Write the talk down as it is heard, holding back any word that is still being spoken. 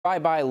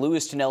Drive by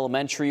Lewiston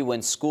Elementary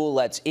when school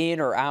lets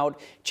in or out,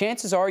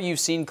 chances are you've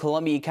seen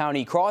Columbia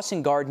County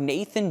crossing guard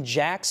Nathan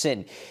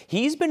Jackson.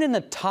 He's been in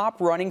the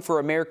top running for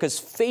America's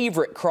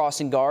favorite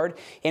crossing guard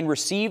and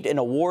received an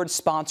award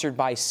sponsored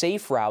by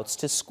Safe Routes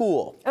to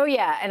School. Oh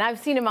yeah, and I've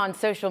seen him on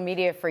social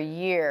media for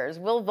years.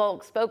 Will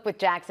Volk spoke with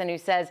Jackson, who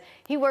says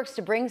he works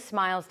to bring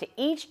smiles to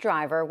each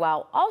driver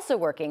while also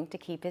working to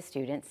keep his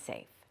students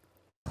safe.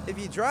 If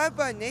you drive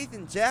by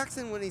Nathan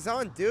Jackson when he's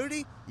on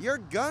duty, you're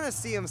gonna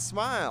see him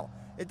smile.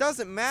 It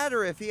doesn't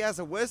matter if he has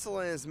a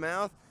whistle in his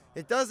mouth.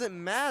 It doesn't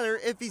matter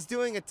if he's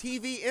doing a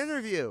TV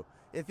interview.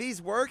 If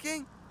he's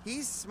working,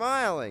 he's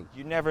smiling.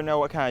 You never know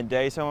what kind of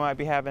day someone might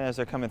be having as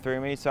they're coming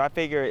through me, so I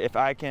figure if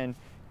I can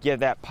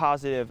give that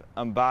positive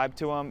vibe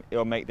to them,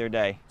 it'll make their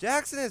day.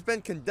 Jackson has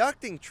been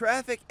conducting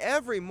traffic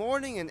every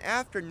morning and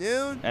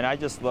afternoon. And I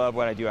just love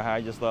what I do. I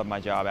just love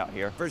my job out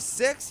here. For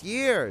 6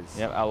 years.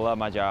 Yep, I love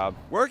my job.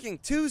 Working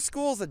 2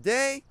 schools a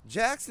day,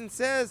 Jackson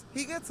says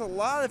he gets a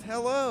lot of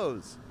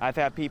hellos. I've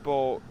had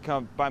people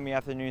come by me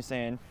afternoon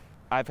saying,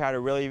 I've had a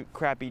really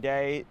crappy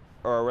day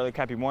or a really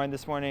crappy morning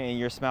this morning, and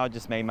your smile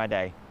just made my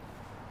day.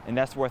 And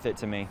that's worth it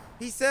to me.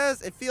 He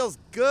says it feels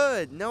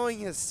good knowing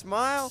his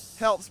smile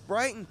helps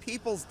brighten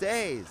people's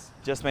days.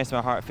 Just makes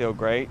my heart feel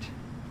great.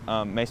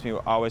 Makes me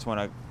always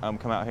want to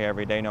come out here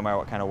every day, no matter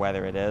what kind of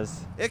weather it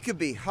is. It could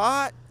be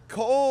hot,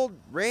 cold,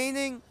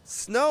 raining,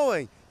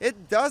 snowing.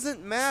 It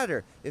doesn't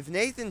matter. If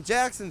Nathan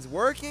Jackson's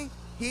working,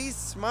 he's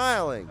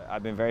smiling.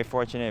 I've been very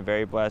fortunate and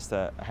very blessed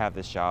to have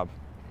this job.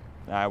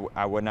 I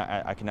could not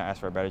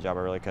ask for a better job. I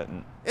really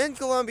couldn't. In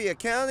Columbia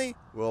County,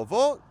 Will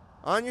Volk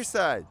on your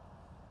side.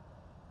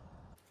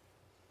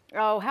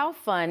 Oh, how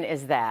fun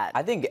is that?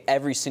 I think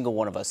every single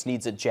one of us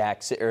needs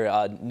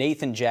a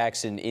Nathan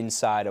Jackson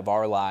inside of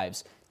our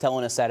lives,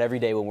 telling us that every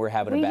day when we're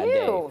having a bad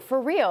day.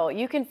 For real.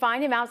 You can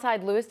find him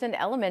outside Lewiston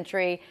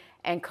Elementary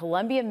and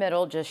Columbia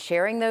Middle, just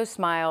sharing those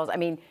smiles. I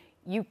mean,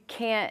 you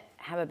can't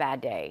have a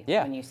bad day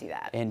when you see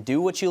that. And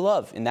do what you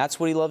love, and that's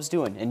what he loves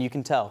doing, and you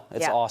can tell.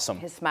 It's awesome.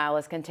 His smile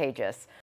is contagious.